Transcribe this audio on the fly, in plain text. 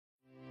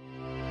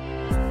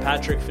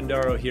Patrick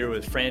Findaro here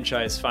with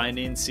Franchise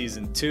Finding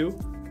Season 2.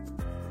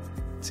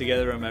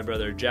 Together with my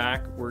brother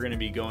Jack, we're going to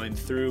be going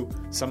through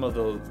some of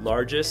the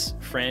largest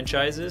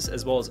franchises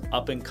as well as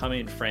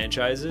up-and-coming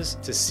franchises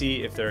to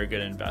see if they're a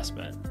good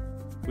investment.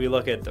 We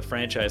look at the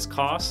franchise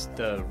cost,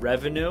 the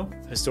revenue,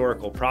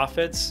 historical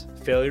profits,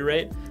 failure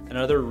rate, and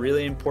other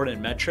really important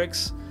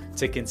metrics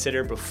to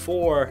consider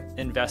before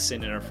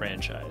investing in a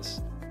franchise.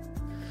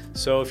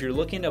 So if you're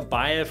looking to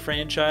buy a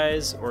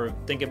franchise or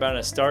think about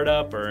a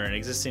startup or an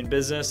existing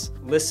business,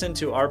 listen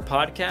to our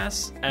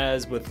podcast,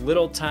 as with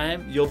little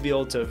time, you'll be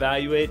able to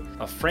evaluate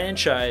a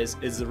franchise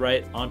is the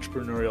right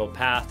entrepreneurial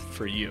path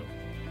for you.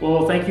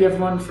 Well, thank you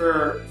everyone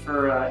for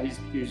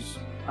who's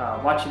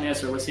watching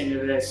this or listening to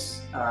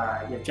this.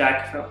 You have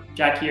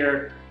Jack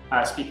here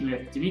speaking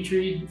with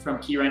Dimitri from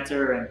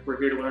KeyRenter, and we're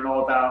here to learn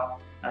all about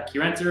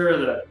KeyRenter,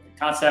 the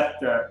concept,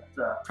 the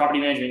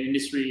property management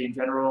industry in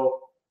general,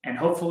 and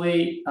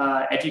hopefully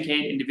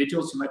educate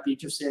individuals who might be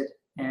interested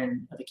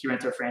in the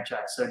KeyRenter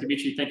franchise. So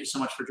Dimitri, thank you so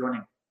much for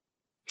joining.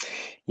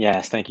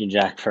 Yes, thank you,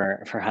 Jack,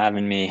 for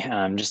having me.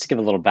 Just to give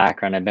a little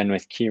background, I've been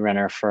with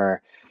KeyRenter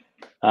for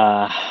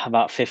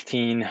about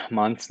 15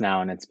 months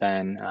now, and it's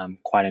been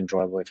quite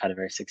enjoyable. We've had a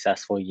very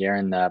successful year,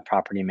 and the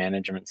property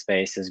management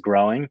space is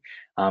growing,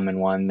 and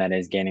one that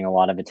is gaining a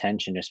lot of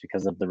attention just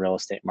because of the real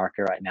estate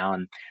market right now.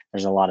 And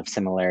there's a lot of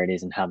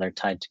similarities in how they're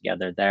tied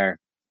together there.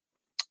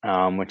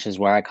 Which is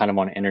where I kind of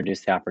want to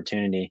introduce the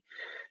opportunity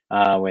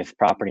with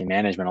property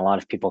management. A lot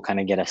of people kind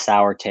of get a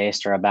sour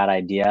taste or a bad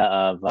idea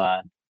of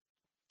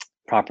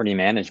property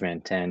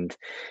management. And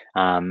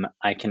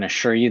I can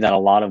assure you that a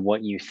lot of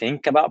what you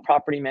think about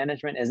property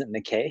management isn't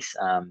the case.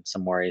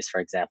 Some worries, for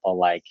example,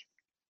 like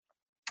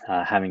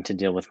having to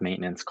deal with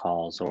maintenance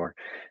calls or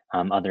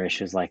other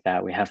issues like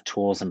that. We have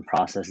tools and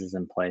processes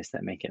in place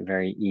that make it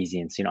very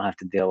easy. And so you don't have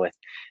to deal with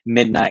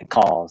midnight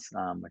calls,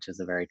 which is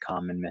a very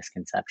common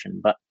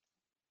misconception. But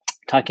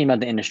talking about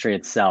the industry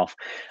itself,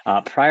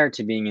 prior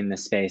to being in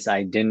this space,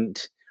 I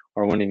didn't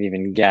or wouldn't have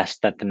even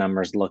guessed that the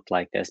numbers looked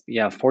like this. But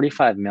you have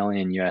 45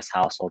 million US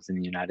households in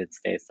the United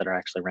States that are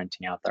actually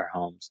renting out their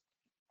homes.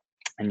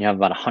 And you have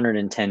about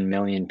 110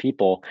 million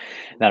people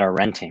that are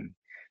renting.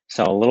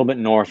 So a little bit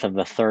north of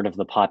the third of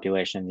the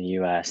population in the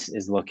US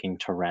is looking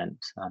to rent.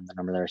 The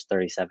number there is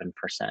 37%.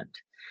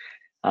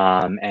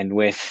 And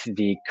with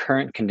the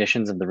current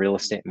conditions of the real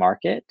estate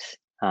market,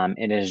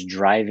 it is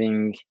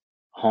driving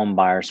home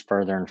buyers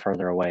further and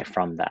further away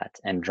from that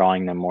and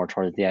drawing them more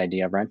towards the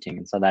idea of renting.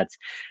 And so that's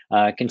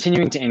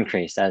continuing to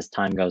increase as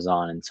time goes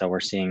on. And so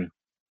we're seeing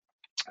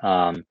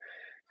our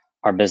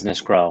business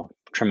grow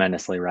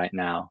tremendously right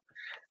now.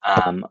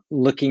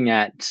 Looking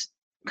at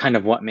kind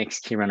of what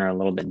makes KeyRenter a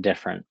little bit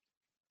different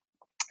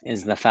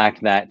is the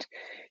fact that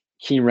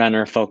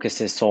KeyRenter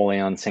focuses solely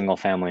on single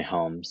family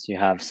homes. You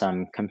have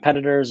some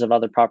competitors of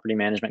other property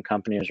management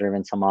companies or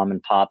even some mom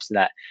and pops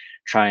that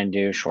try and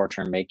do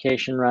short-term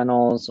vacation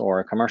rentals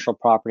or commercial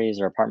properties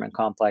or apartment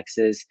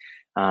complexes.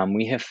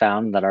 We have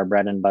found that our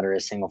bread and butter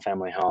is single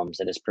family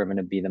homes. It has proven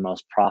to be the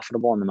most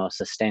profitable and the most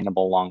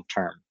sustainable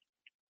long-term.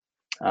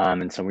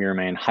 And so we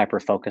remain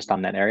hyper-focused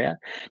on that area.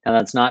 Now,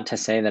 that's not to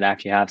say that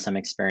after you have some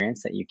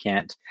experience that you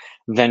can't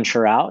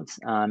venture out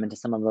into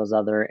some of those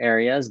other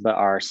areas, but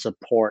our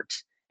support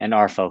and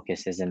our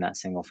focus is in that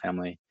single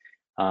family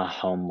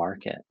home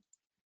market.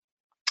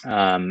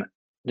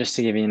 Just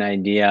to give you an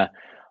idea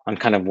on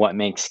kind of what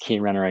makes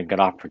KeyRenter a good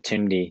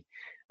opportunity,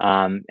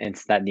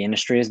 it's that the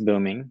industry is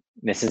booming.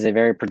 This is a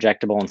very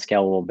projectable and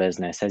scalable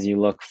business. As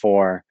you look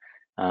for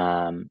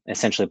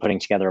essentially putting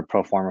together a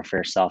pro forma for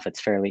yourself,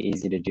 it's fairly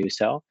easy to do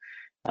so.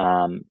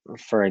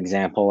 For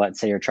example, let's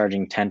say you're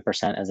charging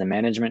 10% as a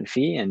management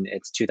fee and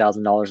it's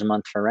 $2,000 a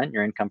month for rent.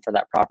 Your income for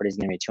that property is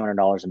going to be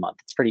 $200 a month.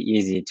 It's pretty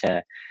easy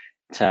to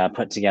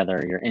put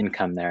together your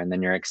income there, and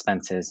then your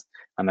expenses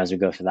as we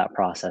go through that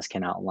process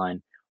can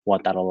outline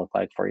what that'll look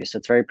like for you. So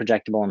it's very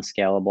projectable and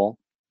scalable.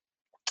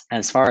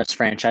 As far as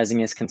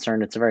franchising is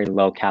concerned, it's a very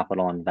low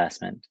capital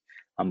investment.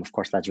 Of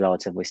course, that's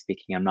relatively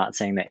speaking. I'm not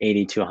saying that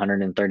 $80,000 to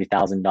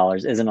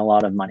 $130,000 isn't a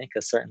lot of money,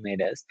 because certainly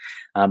it is.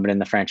 But in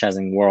the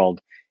franchising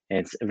world,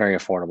 it's very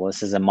affordable.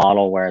 This is a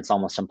model where it's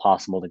almost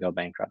impossible to go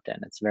bankrupt in.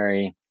 It's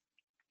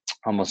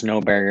almost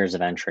no barriers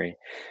of entry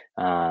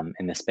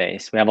in the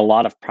space. We have a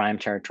lot of prime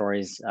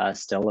territories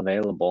still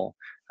available.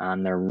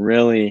 They're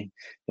really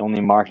the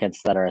only markets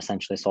that are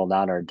essentially sold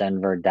out are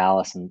Denver,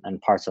 Dallas,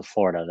 and parts of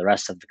Florida. The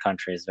rest of the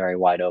country is very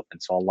wide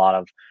open. So a lot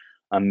of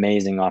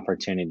amazing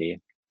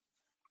opportunity.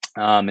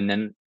 And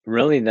then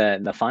really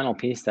the final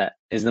piece that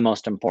is the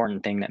most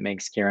important thing that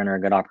makes KeyRenter a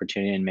good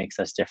opportunity and makes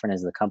us different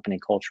is the company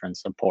culture and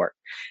support.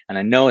 And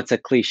I know it's a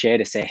cliche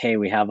to say, hey,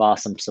 we have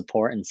awesome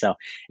support. And so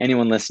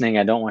anyone listening,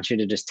 I don't want you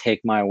to just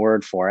take my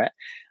word for it.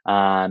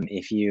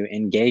 If you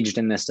engaged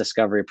in this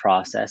discovery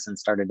process and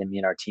started to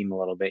meet our team a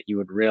little bit, you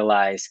would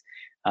realize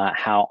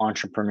how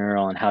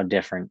entrepreneurial and how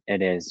different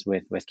it is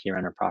with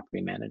KeyRenter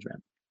Property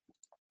Management.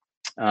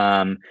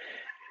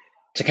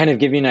 to kind of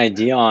give you an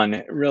idea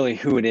on really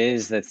who it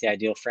is that's the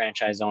ideal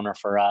franchise owner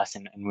for us,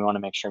 and we want to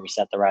make sure we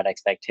set the right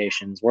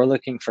expectations. We're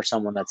looking for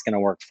someone that's going to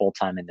work full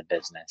time in the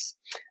business.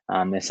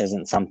 This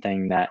isn't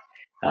something that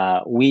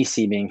we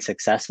see being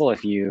successful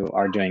if you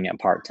are doing it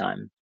part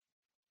time.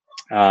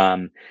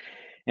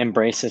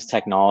 Embraces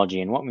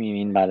technology, and what we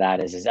mean by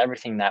that is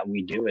everything that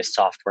we do is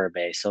software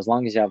based. So as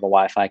long as you have a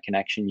Wi-Fi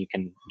connection, you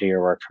can do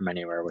your work from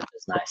anywhere, which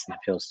is nice and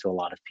appeals to a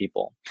lot of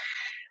people.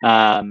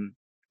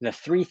 The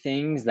three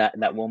things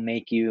that will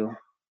make you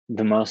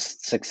the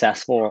most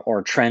successful,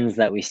 or trends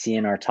that we see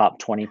in our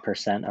top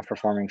 20% of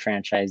performing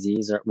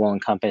franchisees, will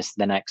encompass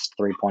the next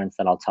 3 points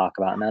that I'll talk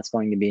about. And that's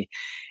going to be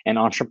an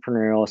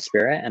entrepreneurial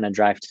spirit and a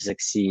drive to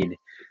succeed.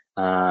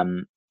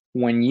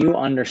 When you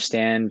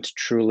understand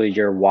truly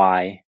your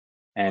why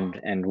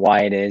and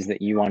why it is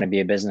that you want to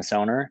be a business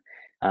owner,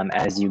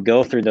 as you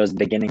go through those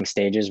beginning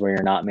stages where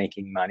you're not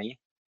making money,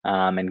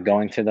 and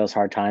going through those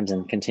hard times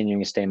and continuing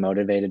to stay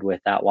motivated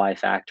with that why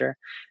factor,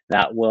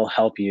 that will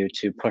help you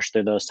to push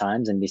through those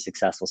times and be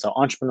successful. So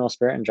entrepreneurial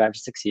spirit and drive to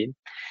succeed.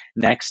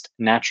 Next,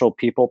 natural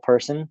people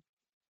person.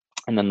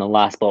 And then the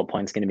last bullet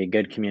point is going to be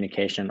good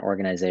communication,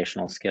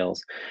 organizational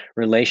skills.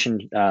 Real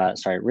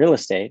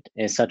estate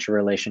is such a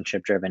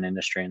relationship driven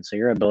industry. And so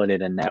your ability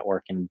to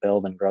network and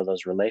build and grow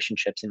those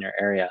relationships in your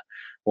area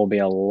will be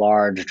a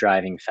large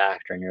driving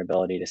factor in your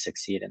ability to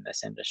succeed in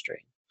this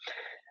industry.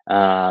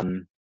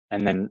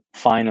 And then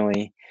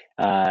finally,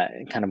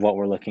 kind of what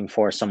we're looking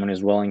for is someone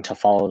who's willing to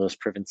follow those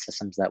proven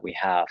systems that we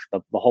have.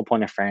 The whole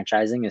point of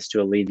franchising is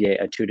to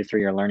alleviate a 2 to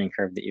 3 year learning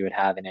curve that you would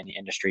have in any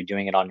industry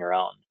doing it on your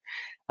own.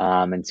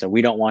 And so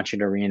we don't want you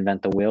to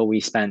reinvent the wheel. We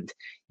spent,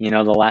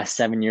 the last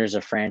 7 years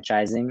of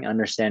franchising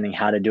understanding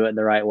how to do it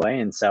the right way.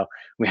 And so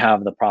we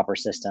have the proper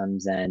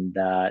systems and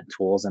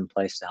tools in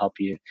place to help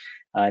you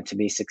to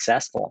be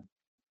successful.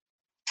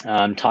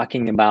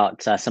 Talking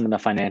about some of the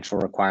financial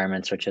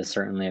requirements, which is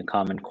certainly a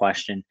common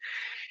question.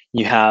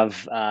 You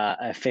have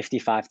a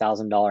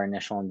 $55,000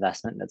 initial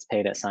investment that's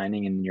paid at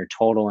signing, and your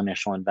total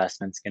initial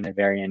investment is going to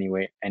vary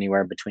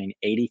anywhere between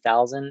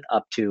 $80,000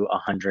 up to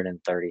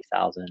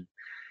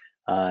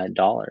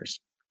 $130,000.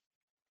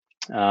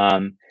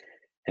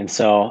 And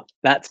so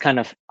that's kind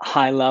of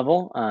high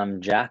level.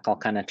 Jack, I'll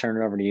kind of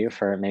turn it over to you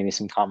for maybe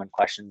some common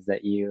questions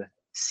that you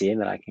see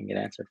that I can get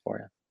answered for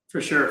you. For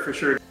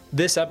sure.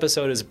 This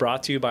episode is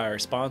brought to you by our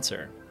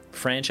sponsor,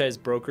 Franchise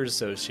Brokers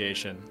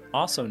Association,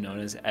 also known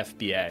as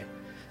FBA.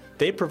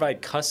 They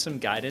provide custom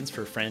guidance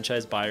for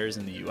franchise buyers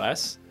in the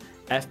U.S.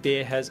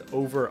 FBA has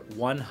over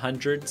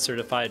 100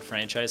 certified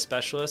franchise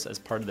specialists as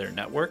part of their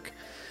network,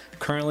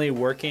 currently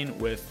working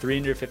with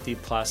 350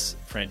 plus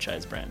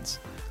franchise brands.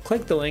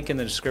 Click the link in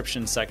the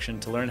description section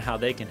to learn how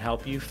they can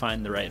help you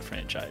find the right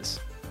franchise.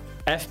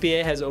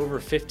 FBA has over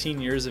 15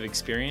 years of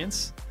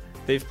experience.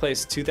 They've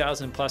placed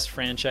 2,000 plus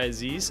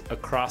franchisees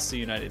across the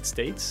United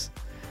States.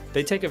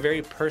 They take a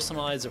very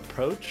personalized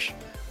approach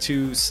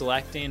to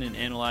selecting and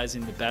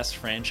analyzing the best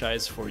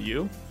franchise for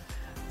you.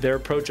 Their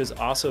approach is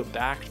also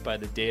backed by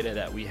the data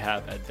that we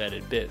have at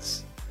Vetted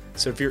Biz.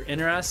 So if you're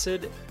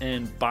interested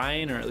in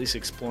buying or at least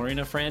exploring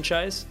a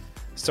franchise,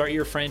 start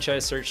your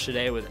franchise search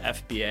today with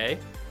FBA.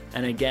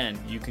 And again,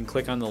 you can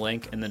click on the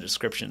link in the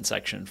description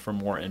section for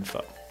more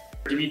info.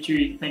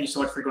 Dimitri, thank you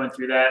so much for going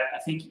through that. I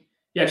think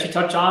you actually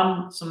touched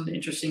on some of the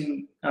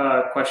interesting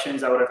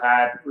questions I would have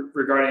had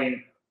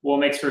regarding what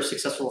makes for a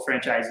successful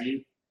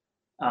franchisee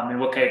and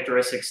what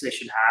characteristics they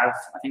should have.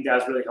 I think that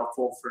was really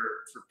helpful for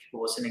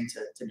people listening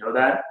to know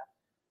that.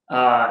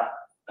 A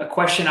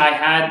question I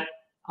had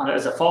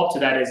as a follow-up to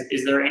that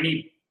is there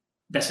any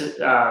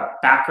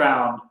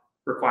background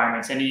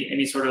requirements,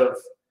 any sort of,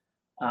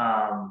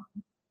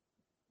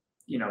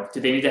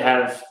 do they need to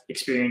have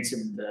experience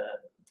in the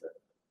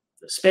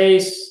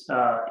space?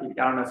 I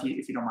don't know if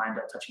you don't mind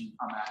touching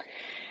on that.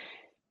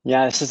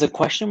 Yeah, this is a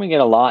question we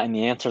get a lot, and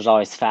the answer is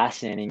always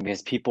fascinating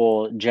because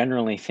people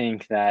generally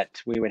think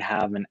that we would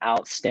have an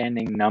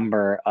outstanding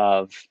number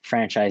of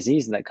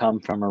franchisees that come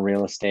from a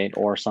real estate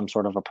or some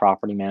sort of a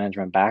property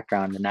management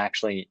background, and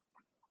actually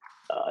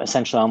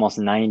essentially almost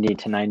 90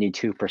 to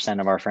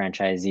 92% of our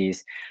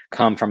franchisees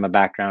come from a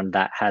background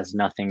that has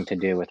nothing to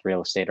do with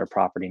real estate or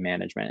property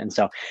management. And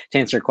so to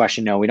answer your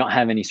question, no, we don't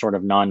have any sort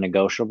of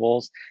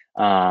non-negotiables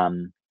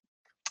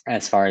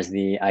as far as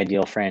the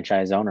ideal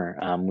franchise owner.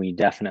 We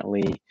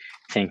definitely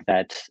think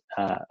that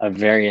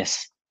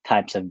various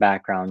types of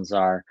backgrounds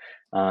are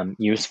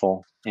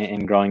useful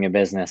in growing a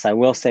business. I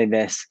will say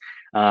this,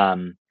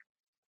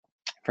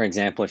 for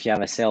example, if you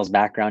have a sales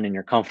background and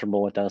you're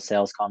comfortable with those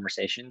sales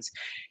conversations,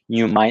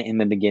 you might in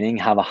the beginning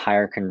have a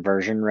higher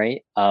conversion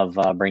rate of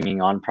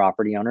bringing on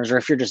property owners, or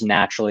if you're just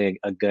naturally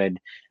a good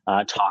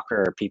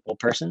talker or people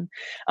person.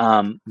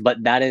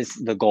 But that is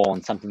the goal,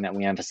 and something that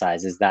we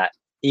emphasize is that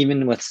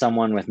even with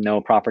someone with no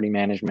property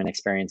management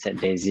experience at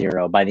day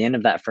zero, by the end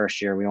of that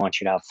first year, we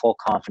want you to have full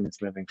confidence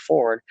moving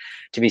forward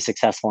to be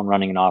successful in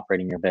running and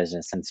operating your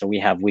business. And so we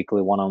have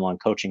weekly one-on-one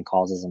coaching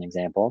calls as an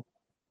example,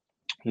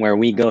 where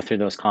we go through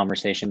those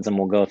conversations, and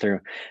we'll go through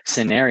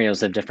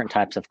scenarios of different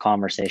types of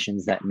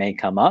conversations that may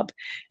come up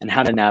and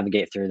how to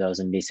navigate through those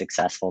and be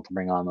successful to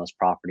bring on those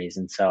properties.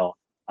 And so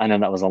I know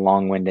that was a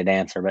long-winded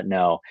answer, but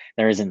no,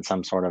 there isn't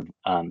some sort of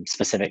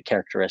specific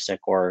characteristic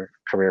or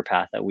career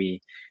path that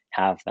we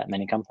have that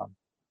many come from.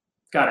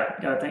 Got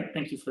it.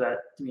 Thank you for that,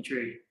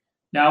 Dimitri.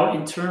 Now,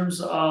 in terms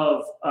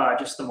of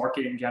just the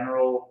market in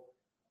general,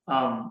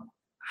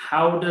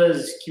 how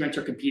does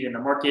KeyRenter compete in the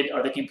market?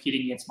 Are they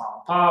competing against mom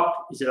and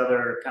pop? Is it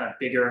other kind of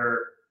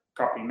bigger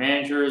property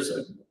managers?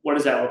 What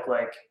does that look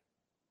like?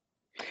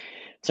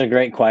 It's a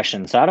great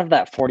question. So out of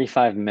that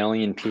 45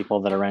 million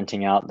people that are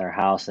renting out their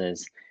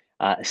houses,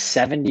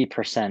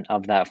 70%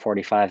 of that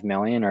 45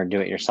 million are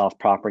do-it-yourself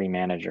property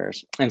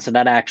managers. And so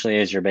that actually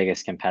is your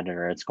biggest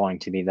competitor. It's going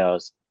to be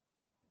those.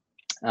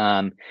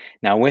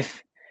 Now,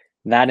 with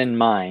that in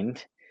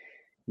mind,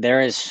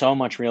 there is so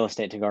much real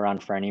estate to go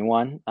around for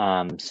anyone.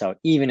 So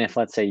even if,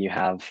 let's say, you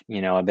have,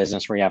 a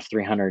business where you have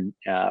 300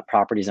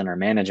 properties under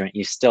management,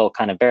 you still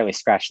kind of barely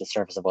scratch the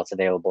surface of what's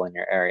available in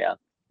your area.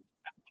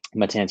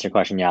 But to answer your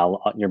question, yeah,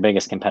 your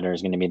biggest competitor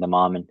is going to be the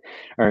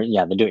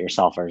the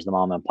do-it-yourselfers, the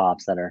mom and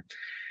pops that are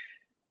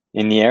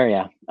in the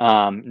area.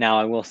 Now,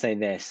 I will say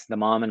this: the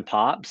mom and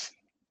pops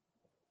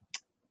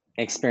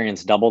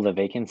experience double the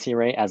vacancy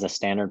rate as a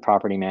standard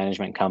property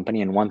management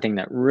company. And one thing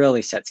that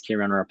really sets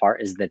KeyRenter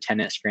apart is the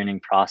tenant screening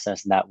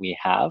process that we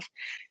have.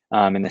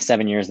 In the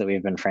 7 years that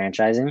we've been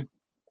franchising,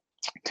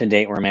 to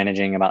date, we're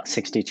managing about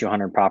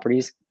 6,200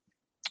 properties.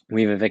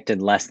 We've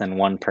evicted less than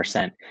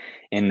 1%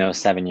 in those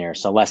 7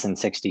 years, so less than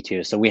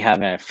 62. So we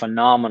have a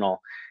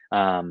phenomenal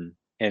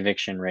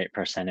eviction rate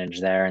percentage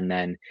there. And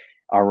then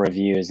our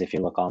reviews, if you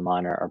look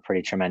online, are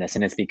pretty tremendous.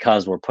 And it's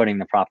because we're putting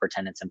the proper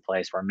tenants in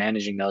place. We're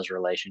managing those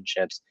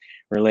relationships.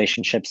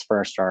 Relationships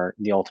first are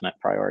the ultimate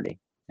priority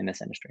in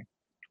this industry.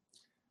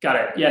 Got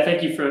it. Yeah,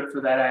 thank you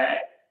for that.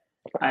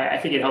 I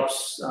think it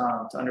helps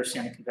to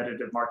understand the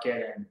competitive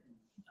market and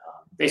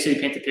basically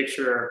paint the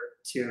picture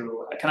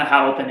to kind of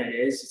how open it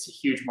is. It's a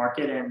huge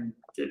market, and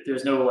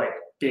there's no like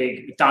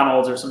big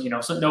McDonald's or some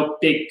no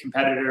big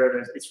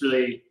competitor. It's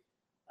really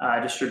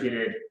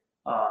distributed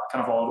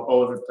kind of all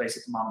over the place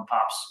at the mom and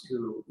pops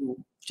who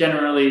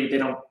generally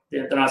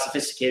they're not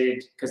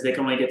sophisticated because they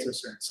can only get to a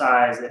certain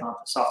size. They don't have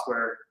the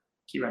software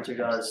KeyRenter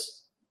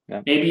does.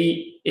 Yeah.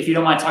 Maybe if you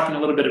don't mind talking a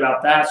little bit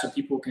about that so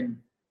people can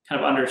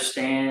kind of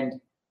understand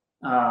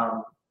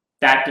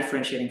that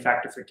differentiating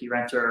factor for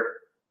KeyRenter.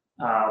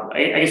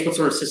 I guess what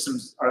sort of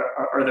systems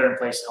are there in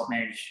place to help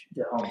manage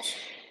the homes?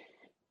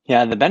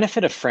 Yeah, the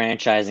benefit of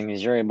franchising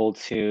is you're able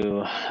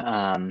to,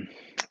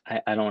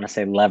 I don't want to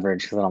say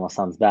leverage because it almost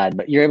sounds bad,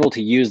 but you're able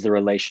to use the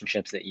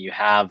relationships that you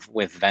have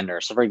with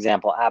vendors. So for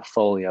example,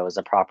 AppFolio is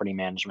a property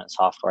management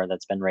software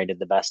that's been rated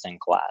the best in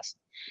class.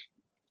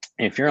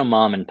 If you're a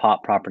mom and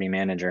pop property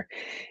manager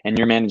and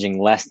you're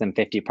managing less than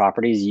 50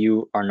 properties,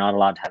 you are not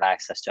allowed to have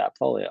access to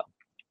AppFolio.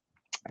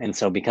 And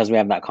so because we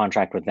have that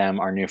contract with them,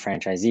 our new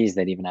franchisees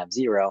that even have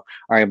zero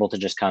are able to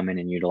just come in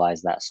and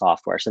utilize that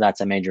software. So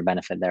that's a major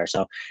benefit there.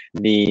 So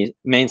the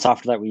main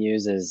software that we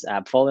use is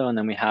AppFolio, and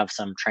then we have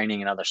some training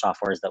and other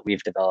softwares that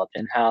we've developed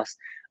in-house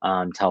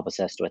to help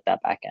assist with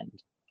that back-end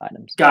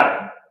items.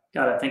 Got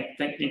it.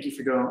 Thank you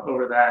for going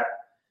over that.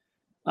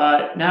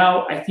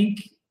 Now, I think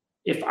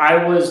if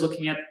I was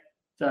looking at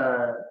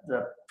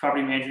the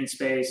property management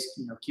space,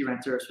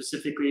 KeyRenter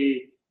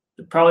specifically,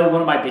 probably one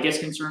of my biggest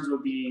concerns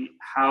would be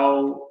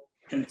how,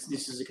 and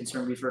this is a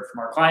concern we've heard from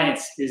our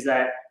clients, is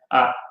that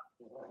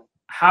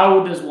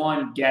how does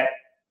one get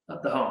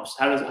the homes?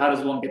 How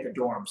does one get the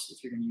dorms,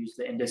 if you're going to use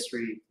the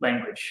industry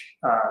language?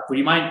 Would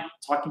you mind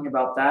talking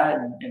about that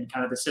and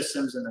kind of the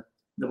systems and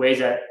the ways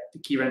that the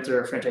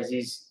KeyRenter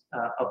franchisees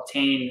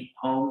obtain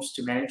homes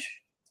to manage?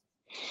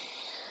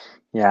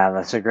 Yeah,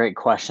 that's a great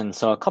question.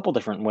 So a couple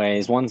different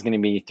ways. One's going to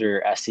be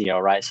through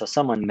SEO, right? So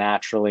someone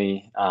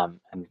naturally,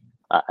 and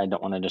I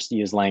don't want to just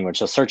use language.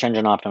 So search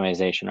engine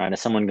optimization, right? If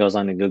someone goes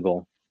onto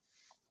Google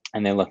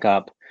and they look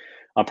up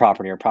a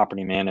property or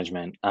property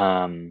management,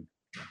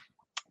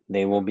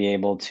 they will be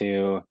able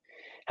to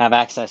have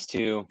access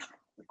to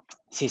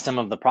see some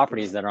of the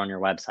properties that are on your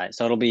website.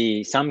 So it'll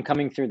be some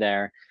coming through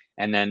there,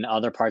 and then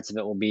other parts of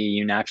it will be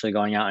you naturally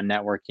going out and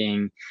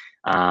networking.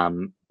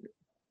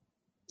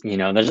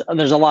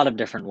 There's a lot of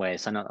different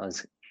ways. I know that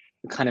was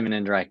kind of an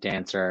indirect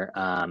answer,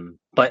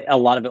 but a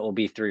lot of it will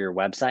be through your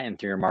website and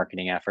through your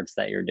marketing efforts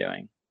that you're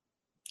doing.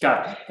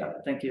 Got it.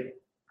 Thank you.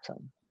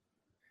 So,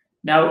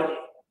 now,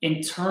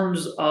 in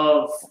terms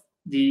of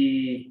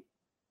the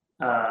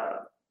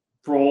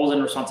roles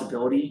and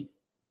responsibility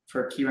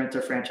for a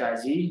KeyRenter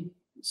franchisee,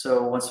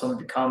 so once someone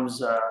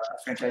becomes a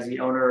franchisee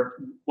owner,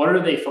 what are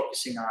they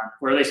focusing on?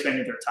 Where are they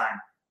spending their time?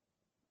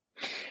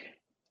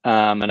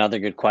 Another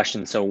good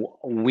question. So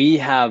we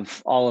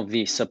have all of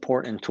the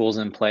support and tools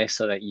in place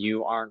so that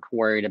you aren't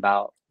worried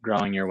about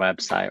growing your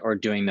website or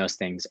doing those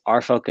things.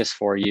 Our focus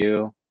for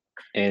you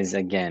is,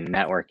 again,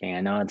 networking.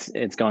 I know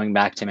it's going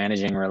back to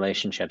managing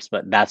relationships,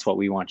 but that's what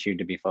we want you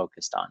to be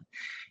focused on,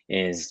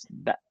 is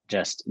that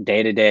just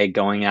day to day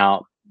going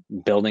out,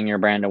 building your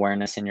brand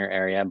awareness in your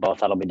area. Both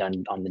that'll be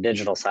done on the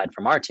digital side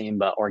from our team,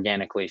 but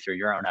organically through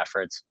your own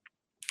efforts.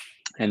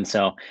 And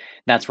so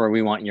that's where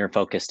we want your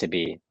focus to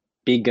be.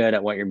 Be good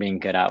at what you're being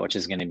good at, which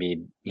is going to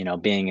be,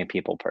 being a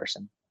people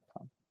person.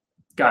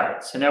 Got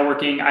it. So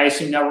networking, I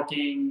assume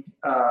networking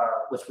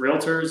with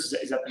realtors,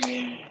 is that the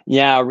main?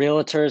 Yeah,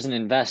 realtors and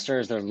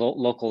investors, there's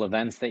local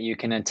events that you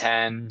can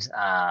attend.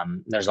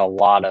 There's a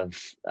lot of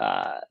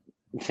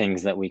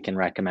things that we can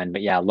recommend,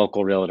 but yeah,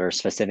 local realtors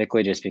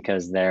specifically, just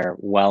because they're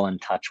well in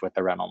touch with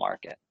the rental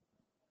market.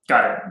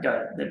 Got it.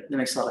 That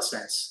makes a lot of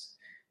sense.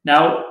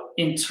 Now,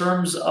 in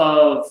terms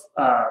of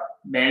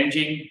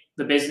managing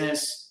the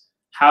business,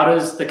 how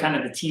does the kind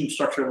of the team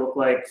structure look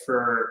like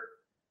for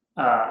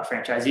a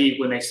franchisee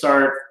when they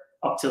start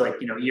up to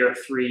year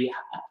 3?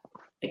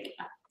 Like,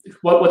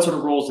 what sort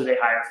of roles do they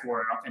hire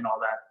for and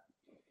all that?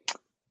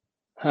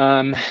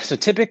 So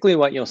typically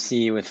what you'll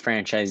see with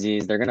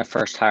franchisees, they're going to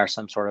first hire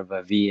some sort of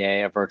a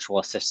VA, a virtual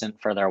assistant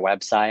for their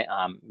website.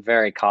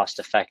 Very cost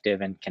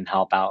effective and can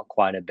help out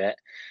quite a bit.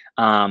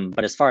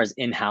 But as far as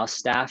in-house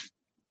staff,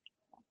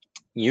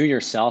 you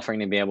yourself are going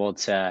to be able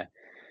to,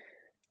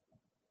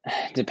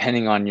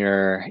 depending on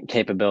your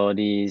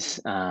capabilities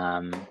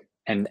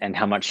and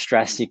how much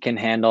stress you can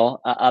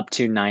handle, up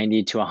to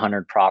 90 to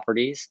 100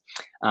 properties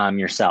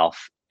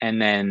yourself. And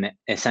then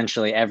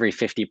essentially every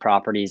 50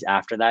 properties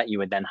after that, you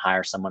would then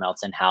hire someone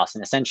else in-house.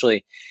 And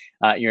essentially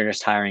you're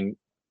just hiring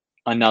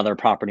another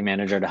property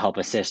manager to help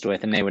assist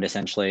with, and they would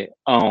essentially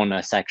own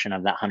a section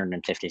of that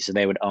 150. So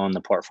they would own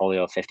the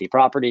portfolio of 50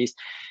 properties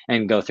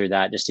and go through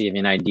that. Just to give you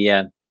an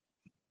idea,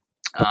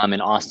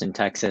 in Austin,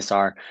 Texas,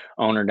 our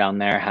owner down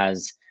there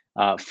has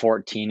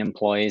 14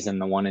 employees, and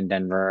the one in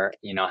Denver,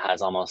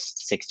 has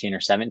almost 16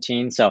 or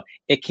 17. So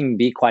it can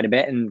be quite a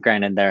bit. And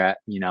granted, they're at,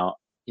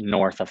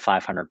 north of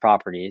 500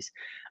 properties.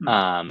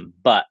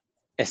 But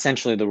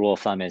essentially the rule of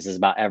thumb is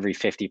about every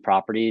 50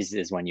 properties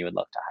is when you would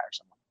look to hire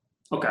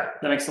someone. Okay,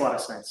 that makes a lot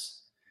of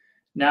sense.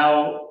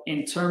 Now,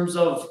 in terms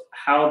of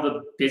how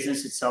the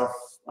business itself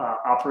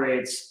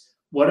operates,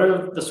 what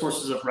are the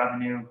sources of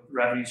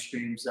revenue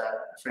streams that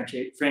a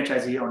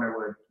franchisee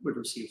owner would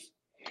receive?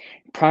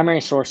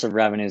 Primary source of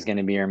revenue is going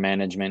to be your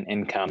management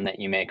income that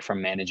you make from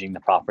managing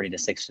the property to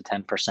 6 to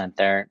 10%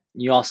 there.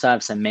 You also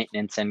have some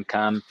maintenance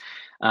income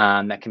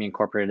that can be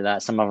incorporated to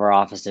that. Some of our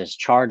offices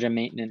charge a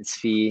maintenance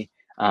fee,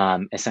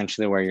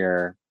 essentially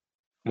where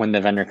when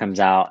the vendor comes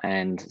out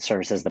and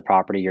services the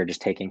property, you're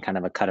just taking kind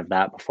of a cut of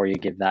that before you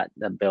give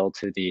the bill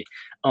to the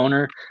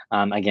owner.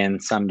 Again,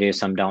 some do,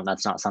 some don't.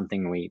 That's not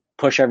something we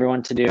push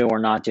everyone to do or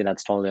not do.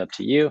 That's totally up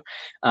to you.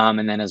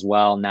 And then as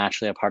well,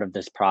 naturally, a part of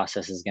this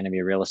process is going to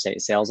be real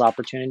estate sales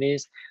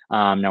opportunities.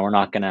 Now, we're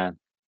not going to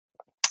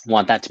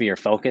want that to be your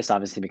focus,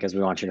 obviously, because we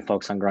want you to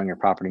focus on growing your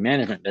property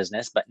management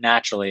business. But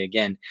naturally,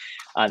 again,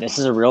 this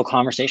is a real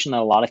conversation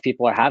that a lot of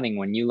people are having.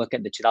 When you look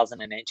at the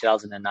 2008,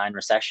 2009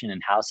 recession and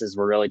houses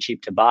were really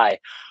cheap to buy,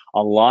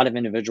 a lot of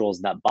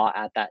individuals that bought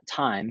at that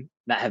time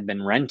that have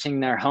been renting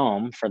their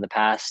home for the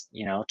past,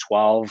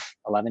 12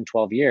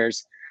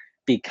 years,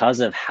 because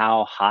of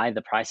how high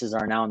the prices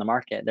are now in the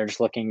market, they're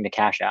just looking to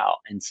cash out.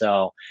 And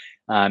so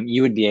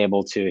you would be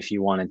able to, if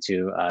you wanted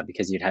to,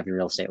 because you'd have your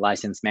real estate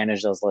license,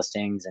 manage those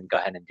listings and go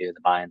ahead and do the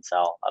buy and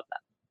sell of them.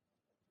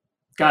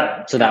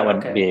 Got it. So that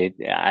would be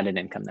added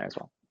income there as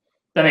well.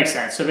 That makes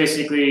sense. So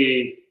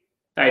basically,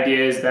 the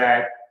idea is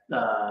that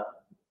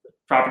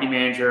property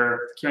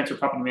manager, key renter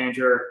property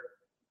manager,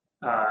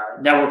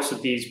 networks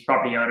with these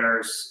property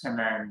owners, and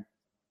then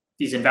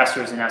these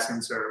investors, in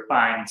essence, are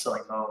buying and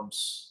selling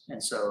homes.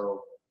 And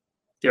so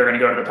they're going to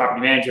go to the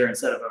property manager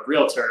instead of a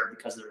realtor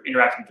because they're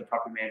interacting with the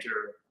property manager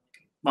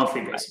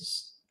monthly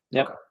basis.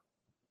 Yep. Okay.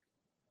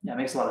 Yeah,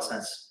 makes a lot of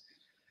sense.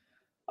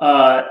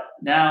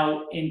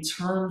 Now, in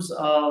terms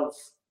of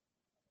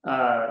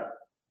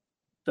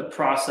the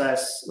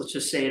process, let's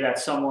just say that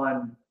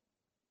someone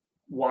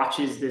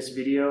watches this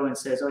video and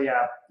says, "Oh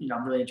yeah,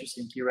 I'm really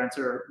interested in Key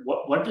Renter."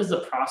 What does the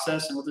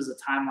process and what does the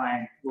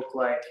timeline look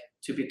like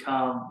to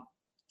become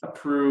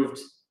approved,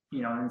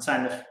 and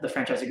sign the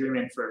franchise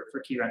agreement for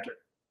Key Renter?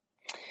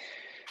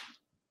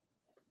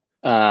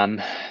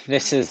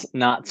 This is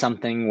not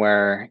something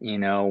where,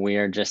 we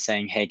are just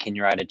saying, "Hey, can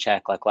you write a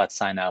check? Let's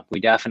sign up." We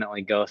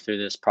definitely go through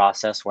this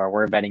process where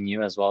we're vetting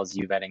you as well as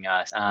you vetting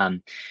us.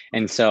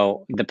 And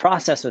so the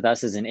process with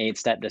us is an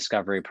 8-step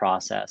discovery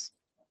process.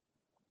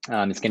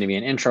 It's going to be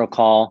an intro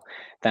call,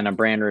 then a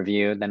brand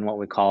review, then what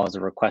we call is a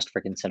request for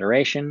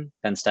consideration.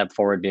 Then step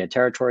 4 would be a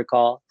territory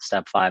call.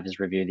 Step 5 is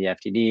review the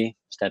FDD.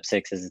 Step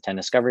 6 is attend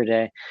discovery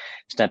day.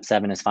 Step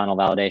 7 is final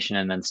validation.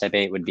 And then step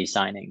 8 would be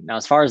signing. Now,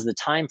 as far as the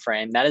time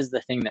frame, that is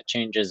the thing that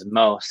changes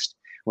most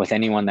with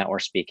anyone that we're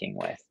speaking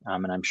with.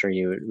 And I'm sure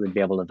you would be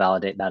able to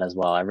validate that as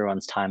well.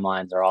 Everyone's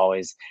timelines are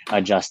always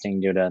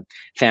adjusting due to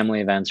family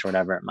events or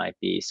whatever it might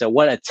be. So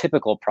what a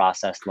typical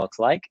process looks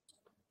like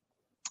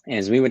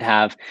is we would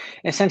have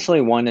essentially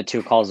 1 to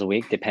 2 calls a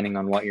week, depending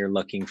on what you're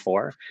looking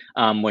for,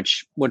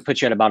 which would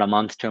put you at about a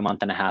month to a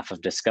month and a half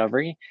of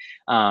discovery.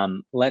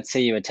 Let's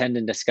say you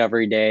attended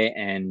discovery day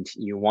and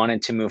you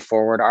wanted to move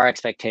forward. Our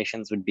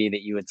expectations would be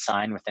that you would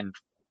sign within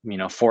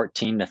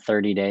 14 to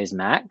 30 days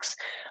max.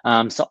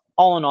 So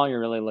all in all, you're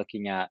really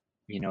looking at,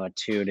 a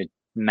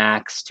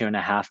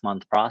 2.5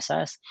 month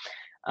process.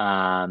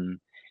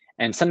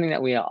 And something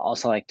that we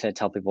also like to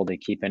tell people to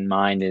keep in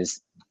mind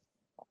is,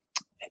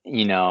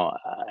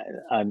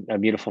 a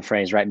beautiful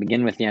phrase, right?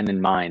 Begin with the end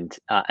in mind.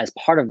 As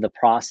part of the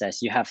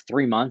process, you have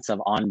 3 months of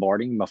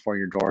onboarding before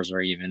your doors are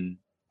even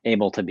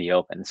able to be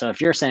open. So if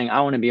you're saying, I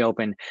want to be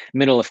open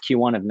middle of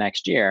Q1 of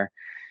next year,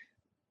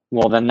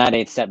 well, then that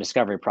 8-step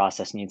discovery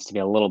process needs to be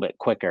a little bit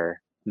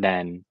quicker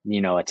than,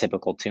 a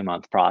typical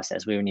 2-month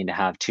process. We would need to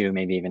have 2,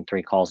 maybe even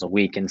 3 calls a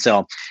week. And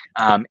so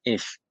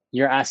if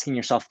you're asking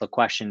yourself the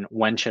question,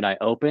 when should I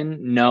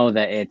open? Know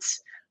that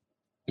it's,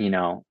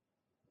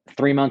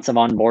 3 months of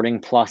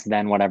onboarding plus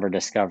then whatever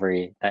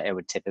discovery that it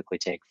would typically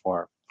take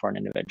for an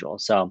individual.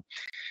 So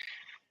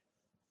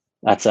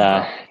that's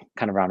a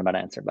kind of roundabout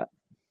answer, but.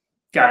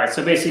 Got it.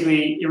 So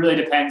basically it really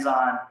depends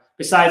on,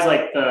 besides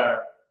like the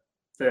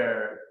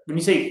when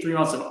you say 3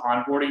 months of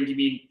onboarding, do you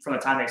mean from the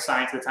time they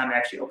sign to the time they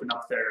actually open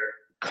up their?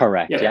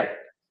 Correct. Yeah. Yep.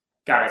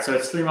 Got it. So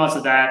it's 3 months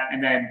of that.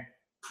 And then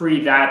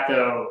pre that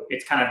though,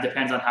 it kind of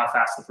depends on how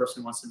fast the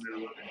person wants to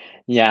move.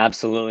 Yeah,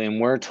 absolutely.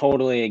 And we're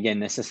totally, again,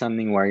 this is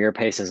something where your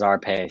pace is our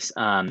pace.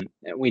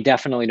 We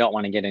definitely don't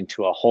want to get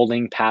into a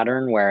holding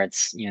pattern where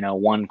it's,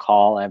 1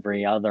 call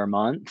every other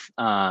month.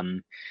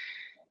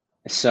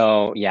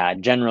 So yeah,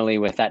 generally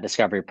with that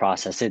discovery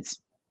process, it's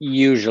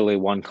usually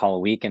 1 call a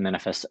week. And then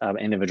if an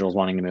individual is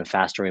wanting to move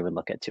faster, we would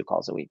look at 2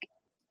 calls a week.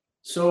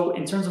 So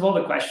in terms of all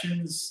the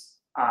questions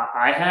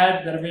I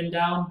had that have been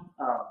down,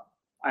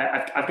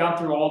 I've gone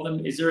through all of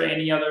them. Is there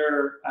any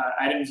other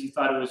items you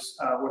thought it was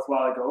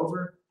worthwhile to go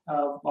over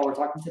while we're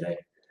talking today?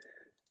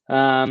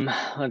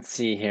 Let's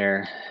see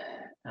here.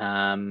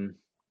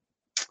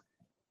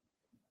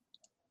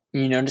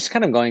 Just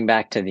kind of going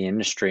back to the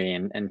industry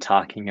and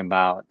talking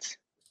about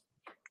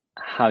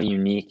how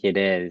unique it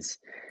is.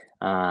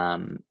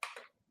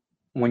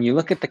 When you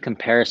look at the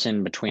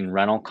comparison between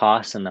rental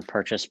costs and the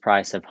purchase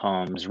price of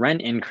homes,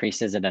 rent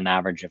increases at an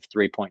average of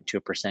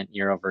 3.2%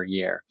 year over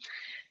year.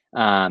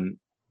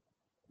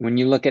 When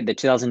you look at the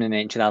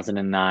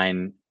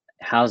 2008-2009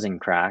 housing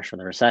crash or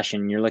the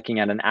recession, you're looking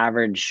at an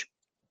average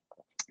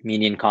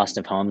median cost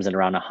of homes at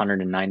around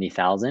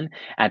 $190,000.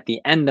 At the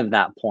end of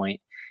that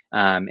point,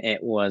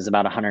 it was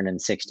about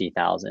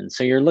 $160,000.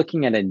 So you're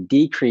looking at a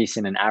decrease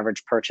in an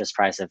average purchase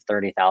price of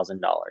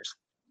 $30,000.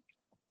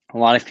 A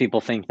lot of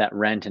people think that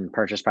rent and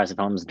purchase price of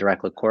homes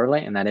directly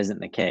correlate, and that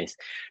isn't the case.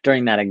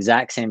 During that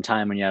exact same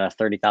time, when you had a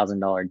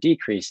 $30,000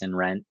 decrease in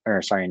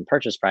in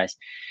purchase price,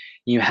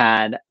 you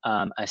had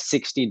a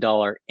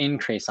 $60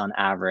 increase on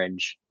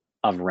average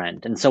of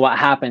rent. And so what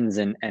happens,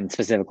 and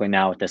specifically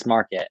now with this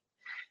market,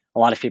 a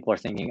lot of people are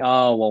thinking,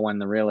 oh, well, when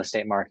the real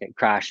estate market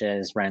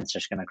crashes, rent's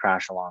just going to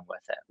crash along with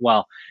it.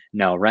 Well,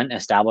 no, rent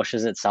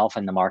establishes itself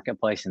in the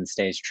marketplace and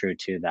stays true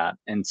to that.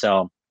 And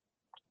so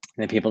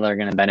the people that are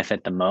going to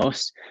benefit the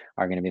most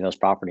are going to be those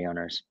property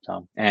owners,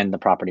 and the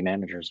property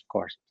managers, of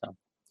course. So,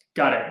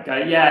 got it.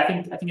 Yeah, I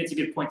think it's a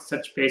good point to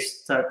touch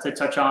base to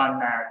touch on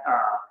that.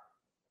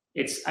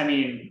 It's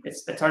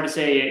hard to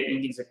say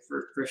anything's like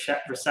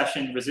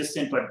recession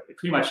resistant, but it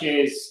pretty much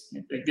is.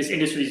 Like, this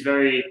industry is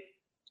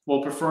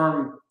will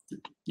perform,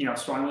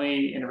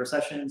 strongly in a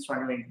recession,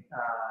 strongly,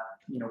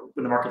 when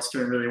the market's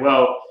doing really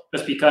well,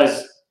 just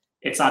because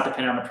it's not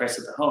dependent on the price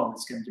of the home.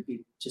 It's going to be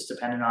just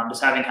dependent on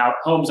just having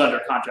homes under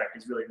contract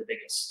is really the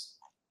biggest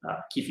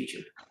key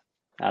feature.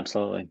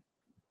 Absolutely.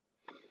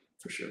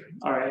 For sure.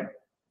 All right.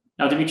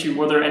 Now, Dimitri,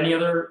 were there any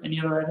other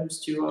items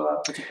to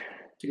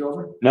go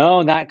over?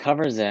 No, that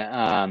covers it.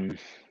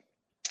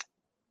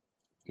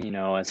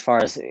 As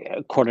far as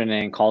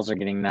coordinating calls or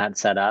getting that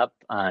set up,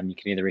 you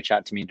can either reach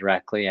out to me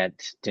directly at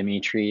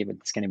Dimitri, but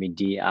it's going to be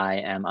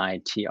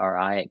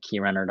DIMITRI at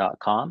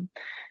keyrenter.com,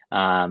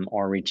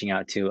 or reaching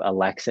out to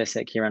Alexis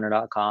at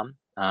keyrenter.com.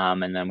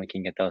 And then we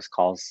can get those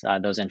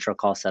intro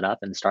calls set up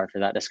and start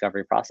through that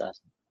discovery process.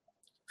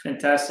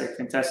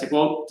 Fantastic.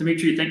 Well,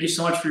 Dimitri, thank you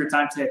so much for your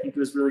time today. I think it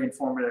was really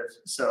informative.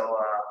 So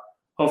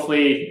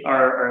hopefully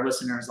our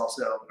listeners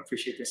also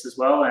appreciate this as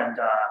well. And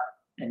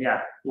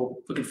yeah, we're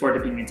looking forward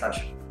to being in touch.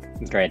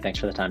 Great. Thanks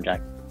for the time,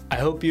 Jack. I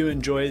hope you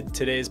enjoyed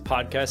today's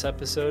podcast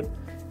episode.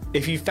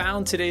 If you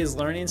found today's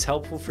learnings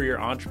helpful for your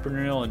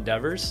entrepreneurial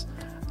endeavors,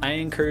 I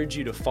encourage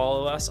you to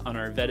follow us on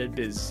our Vetted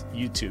Biz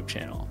YouTube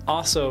channel.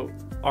 Also,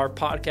 our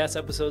podcast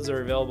episodes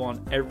are available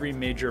on every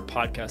major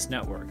podcast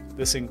network.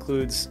 This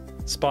includes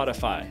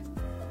Spotify,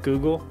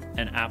 Google,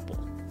 and Apple.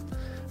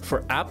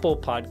 For Apple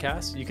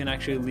Podcasts, you can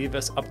actually leave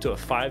us up to a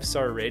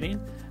 5-star rating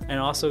and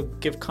also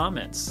give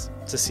comments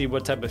to see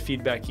what type of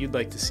feedback you'd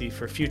like to see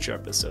for future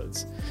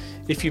episodes.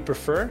 If you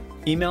prefer,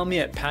 email me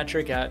at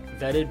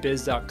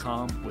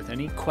patrick@vettedbiz.com with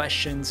any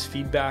questions,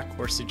 feedback,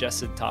 or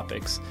suggested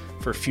topics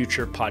for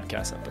future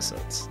podcast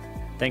episodes.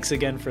 Thanks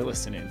again for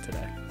listening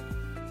today.